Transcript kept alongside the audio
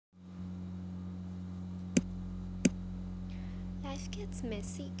Life gets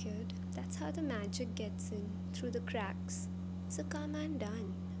messy, kid. That's how the magic gets in, through the cracks. So come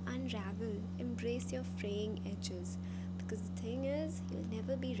undone, unravel, embrace your fraying edges. Because the thing is, you'll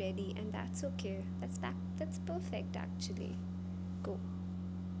never be ready, and that's okay. That's perfect actually. Go.